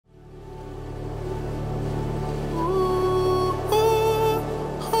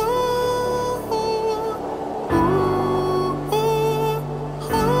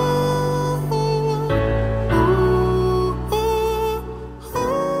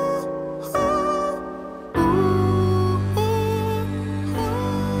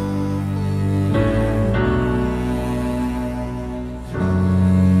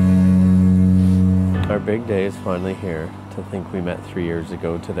big day is finally here. To think we met 3 years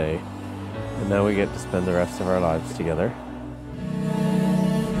ago today, and now we get to spend the rest of our lives together.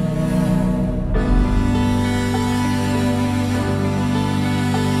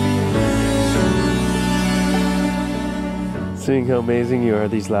 Seeing how amazing you are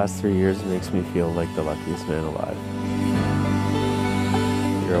these last 3 years makes me feel like the luckiest man alive.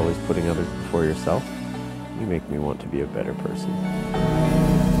 You're always putting others before yourself. You make me want to be a better person.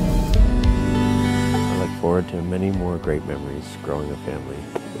 I look forward to many more great memories growing a family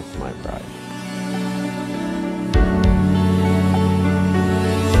with my bride.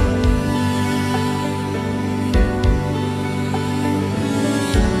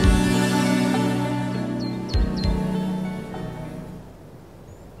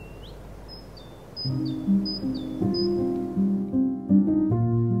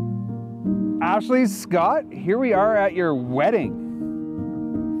 Ashley, Scott, here we are at your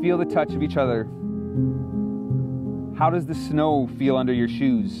wedding. Feel the touch of each other. How does the snow feel under your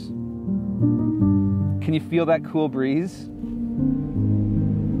shoes? Can you feel that cool breeze?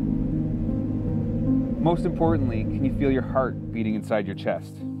 Most importantly, can you feel your heart beating inside your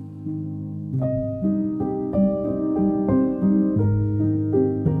chest?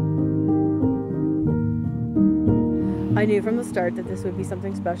 I knew from the start that this would be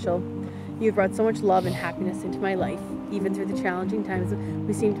something special. You've brought so much love and happiness into my life. Even through the challenging times,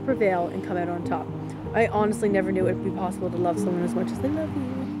 we seem to prevail and come out on top. I honestly never knew it would be possible to love someone as much as I love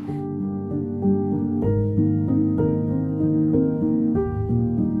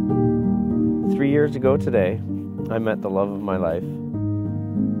you. 3 years ago today, I met the love of my life.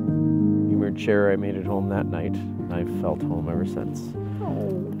 You were a chair I made at home that night, and I've felt home ever since.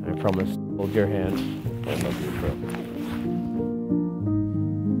 Oh. I promise to hold your hand and love you forever.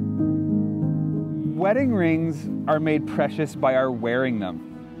 Wedding rings are made precious by our wearing them.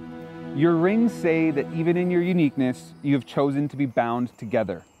 Your rings say that even in your uniqueness, you have chosen to be bound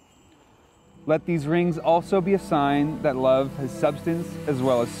together. Let these rings also be a sign that love has substance as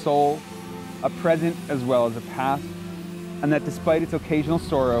well as soul, a present as well as a past, and that despite its occasional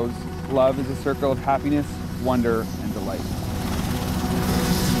sorrows, love is a circle of happiness, wonder, and delight.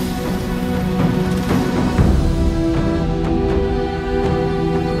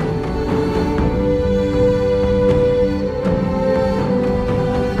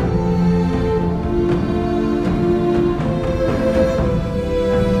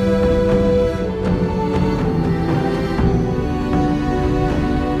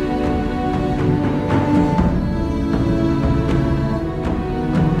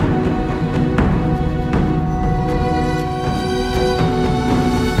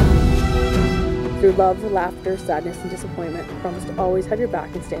 Through love, laughter, sadness, and disappointment, I promise to always have your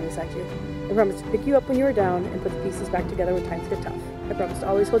back and stand beside you. I promise to pick you up when you are down and put the pieces back together when times get tough. I promise to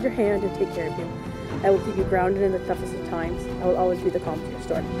always hold your hand and take care of you. I will keep you grounded in the toughest of times. I will always be the calm to your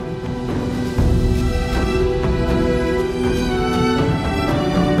storm.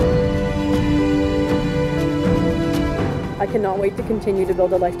 I cannot wait to continue to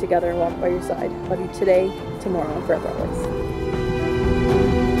build a life together and walk by your side. Love you today, tomorrow, and forever always.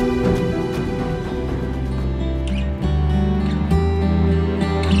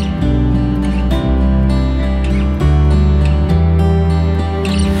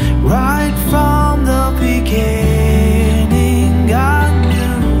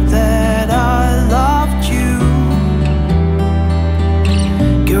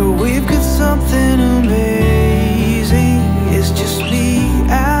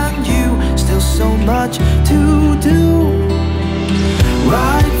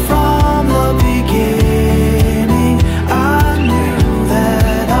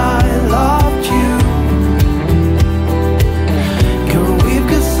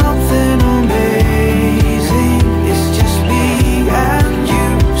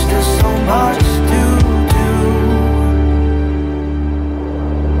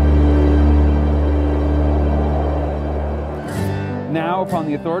 Now, upon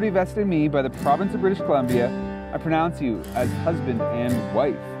the authority vested in me by the province of British Columbia, I pronounce you as husband and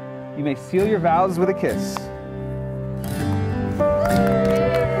wife. You may seal your vows with a kiss.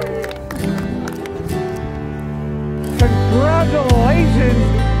 Congratulations!